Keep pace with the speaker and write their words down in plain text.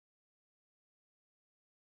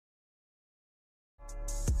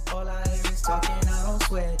All I hear is talking, I don't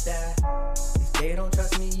sweat that. If they don't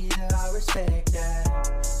trust me either, I respect that.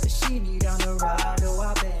 The she need down the ride, oh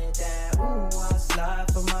I bet that. Ooh, I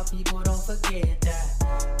slide for my people, don't forget that.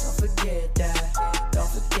 Don't forget that, don't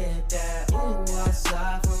forget that. Ooh, I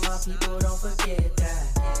slide for my people, don't forget that.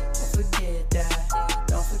 Don't forget that,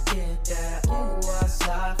 don't forget that. Ooh, I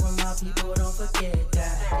slide for my people, don't forget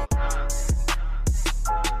that.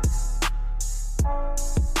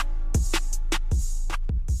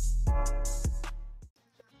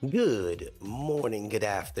 Good morning, good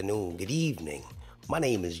afternoon, good evening. My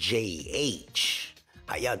name is JH.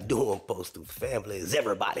 How y'all doing, Postal family? Is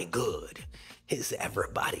everybody good? Is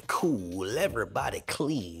everybody cool? Everybody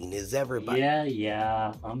clean? Is everybody...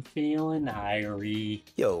 Yeah, I'm feeling irie.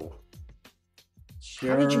 Yo,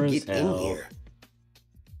 Sure how did you as get in hell. here?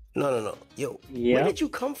 No. Yo, where Yep. did you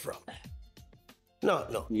come from?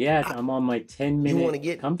 No. Yeah, I'm on my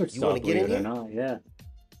 10-minute comfort you wanna stop, get in believe it here? or not, yeah.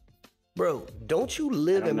 Bro, don't you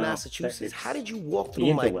live don't in know. Massachusetts? It's How did you walk the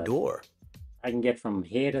through my interweb. door? I can get from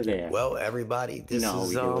here to there. Well, everybody, this know how is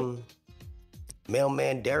we do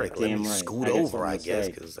Mailman Derek. Let Damn me right. scoot I got over, something I to guess,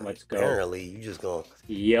 say. because Let's go. apparently you just gonna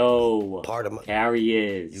Yo, part of my.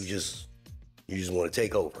 carriers. You just want to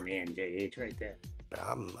take over. Man, JH right there.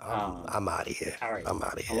 I'm out of here. All right. I'm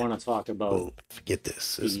out of I here. want to talk about Forget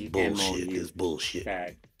this. This is the bullshit. MOU This is bullshit.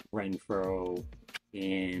 that RENFROE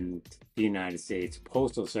and the United States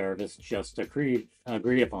Postal Service just agreed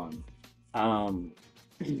upon.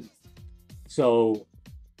 So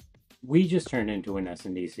we just turned into an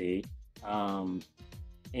SNDC,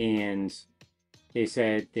 and they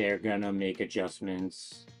said they're gonna make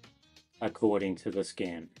adjustments according to the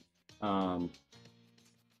scan.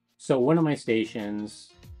 So one of my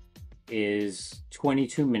stations is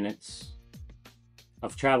 22 minutes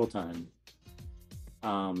of travel time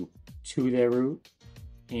to their route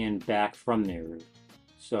and back from their route.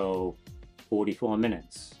 So 44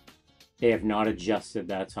 minutes. They have not adjusted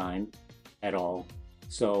that time at all.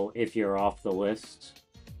 So if you're off the list,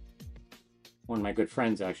 one of my good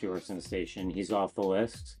friends actually works in the station, he's off the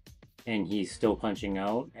list and he's still punching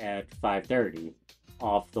out at 5:30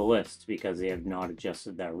 off the list because they have not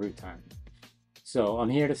adjusted that route time. So I'm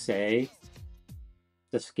here to say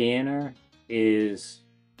the scanner is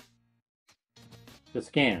the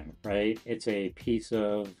scanner, right? It's a piece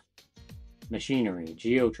of machinery,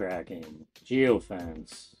 geo-tracking,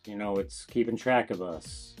 geofence, it's keeping track of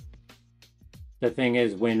us. The thing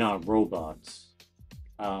is, we're not robots.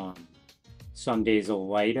 Some days are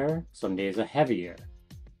lighter, some days are heavier.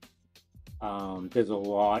 There's a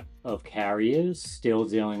lot of carriers still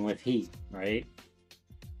dealing with heat, right?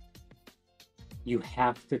 You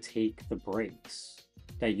have to take the breaks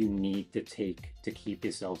that you need to take to keep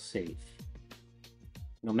yourself safe.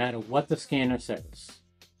 No matter what the scanner says,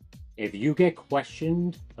 if you get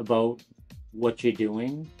questioned about what you're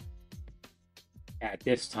doing at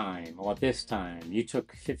this time or this time, you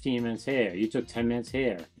took 15 minutes here, you took 10 minutes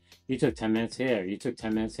here, you took 10 minutes here, you took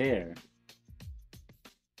 10 minutes here,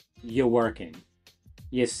 you're working.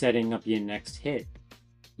 You're setting up your next hit.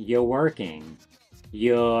 You're working.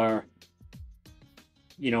 You're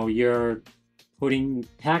putting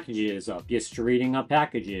packages up. You're streeting up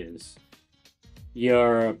packages.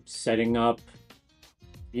 You're setting up,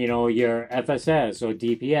 your FSS or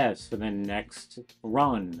DPS for the next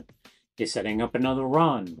run. You're setting up another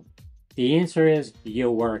run. The answer is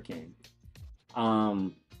you're working.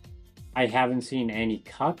 I haven't seen any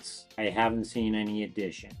cuts. I haven't seen any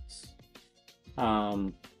additions.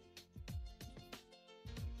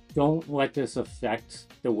 Don't let this affect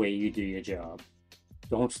the way you do your job.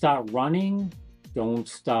 Don't stop running. Don't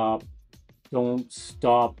stop.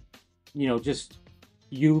 Just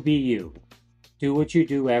you be you. Do what you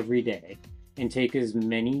do every day and take as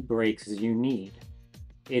many breaks as you need.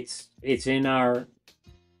 It's in our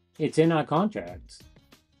contracts.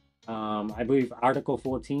 I believe Article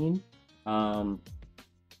 14.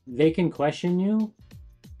 They can question you.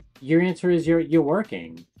 Your answer is you're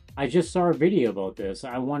working. I just saw a video about this.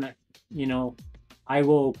 I will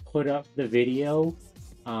put up the video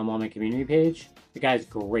on my community page. The guy's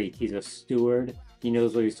great. He's a steward. He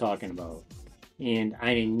knows what he's talking about. And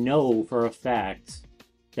I know for a fact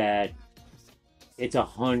that it's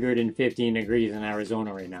 115 degrees in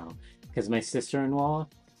Arizona right now because my sister-in-law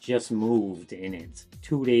just moved in it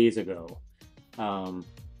 2 days ago.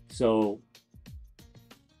 So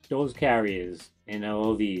those carriers and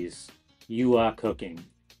LOVs, you are cooking.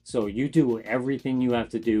 So you do everything you have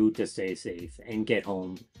to do to stay safe and get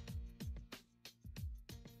home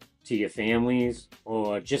to your families,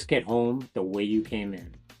 or just get home the way you came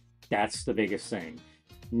in. That's the biggest thing.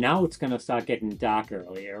 Now it's going to start getting dark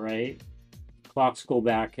earlier, right? clocks go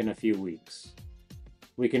back in a few weeks.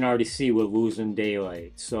 We can already see we're losing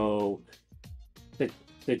daylight. So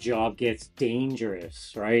the job gets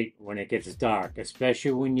dangerous, right? When it gets dark,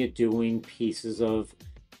 especially when you're doing pieces of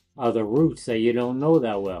other routes that you don't know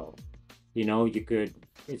that well. You know,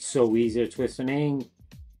 it's so easy to twist an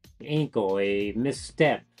ankle, a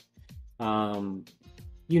misstep,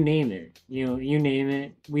 you name it. You name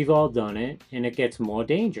it. We've all done it, and it gets more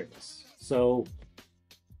dangerous. So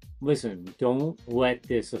listen, don't let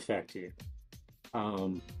this affect you.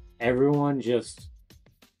 Everyone just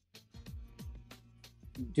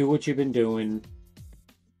do what you've been doing.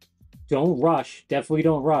 Don't rush. Definitely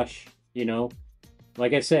don't rush. You know,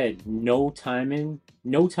 like I said, no time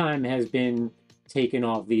has been taken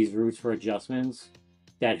off these routes for adjustments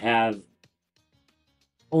that have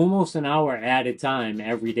almost an hour added time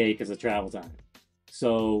every day because of travel time.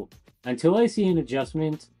 So until I see an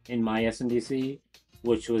adjustment in my SNDC,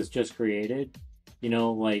 which was just created, then,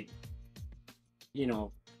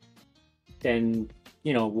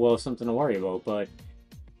 we'll have something to worry about. But,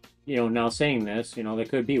 now saying this, there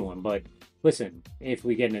could be one. But listen, if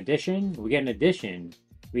we get an addition,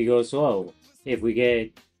 we go slow. If we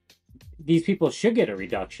get, these people should get a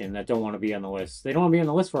reduction that don't want to be on the list. They don't want to be on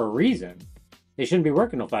the list for a reason. They shouldn't be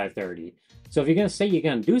working till 5:30. So if you're going to say you're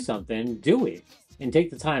going to do something, do it and take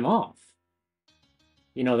the time off.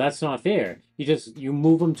 That's not fair. You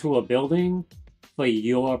move them to a building for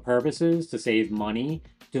your purposes to save money,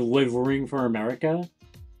 delivering for America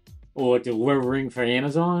or delivering for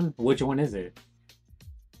Amazon. Which one is it?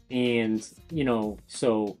 And,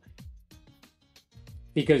 so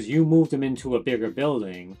because you moved them into a bigger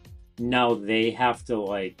building, now they have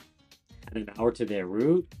to add an hour to their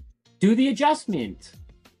route. Do the adjustment.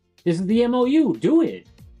 This is the MOU. Do it.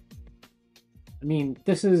 I mean,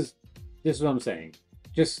 this is what I'm saying.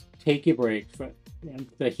 Just take your break.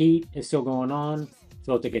 The heat is still going on. It's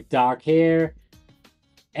about to get dark here.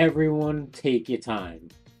 Everyone take your time.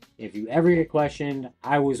 If you ever get questioned,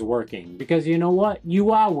 I was working. Because you know what?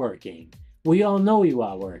 You are working. We all know you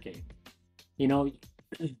are working. You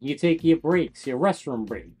take your breaks, your restroom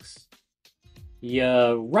breaks,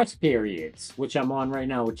 your rest periods, which I'm on right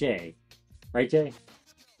now with Jay. Right, Jay?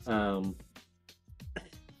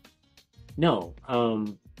 No.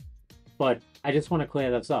 But I just want to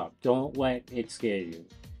clear this up. Don't let it scare you.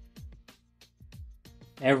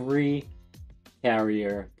 Every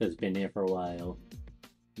carrier that's been here for a while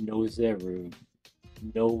knows their route,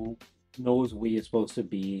 knows where you're supposed to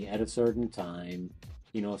be at a certain time.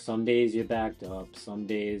 Some days you're backed up, some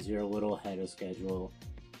days you're a little ahead of schedule.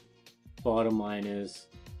 Bottom line is,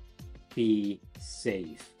 be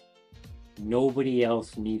safe. Nobody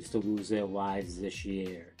else needs to lose their lives this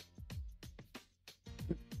year.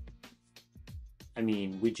 I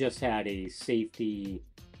mean, we just had a safety,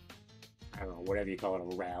 I don't know, whatever you call it,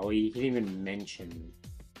 a rally. He didn't even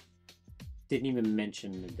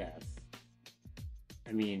mention the death.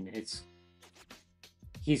 I mean,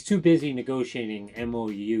 he's too busy negotiating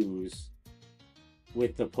MOUs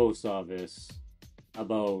with the post office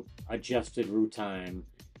about adjusted route time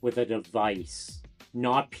with a device,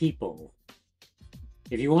 not people.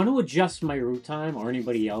 If you want to adjust my route time or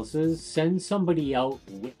anybody else's, send somebody out,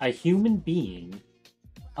 a human being,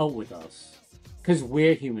 out with us. Because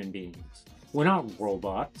we're human beings. We're not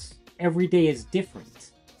robots. Every day is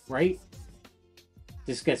different, right?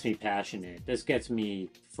 This gets me passionate. This gets me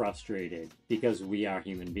frustrated because we are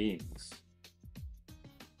human beings.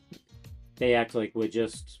 They act like we're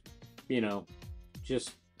just, I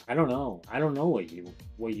don't know. I don't know what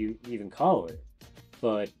you even call it.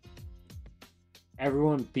 But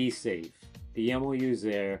everyone be safe. The MOU's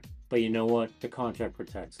there, but you know what? The contract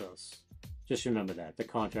protects us. Just remember that. The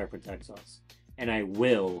contract protects us. And I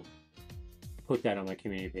will put that on my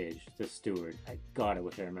community page. The steward. I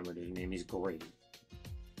wish I remembered his name. He's great.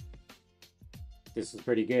 This is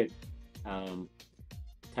pretty good. Time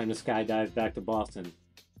to skydive back to Boston.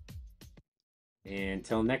 And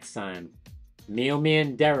until next time,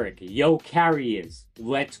 Mailman Derek, yo carriers,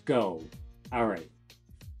 let's go. All right,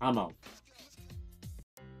 I'm out.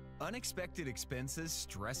 Unexpected expenses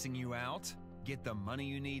stressing you out? Get the money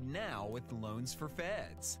you need now with Loans for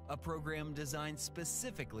Feds, a program designed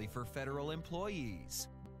specifically for federal employees.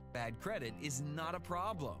 Bad credit is not a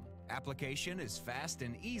problem. Application is fast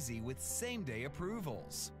and easy with same-day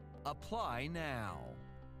approvals. Apply now.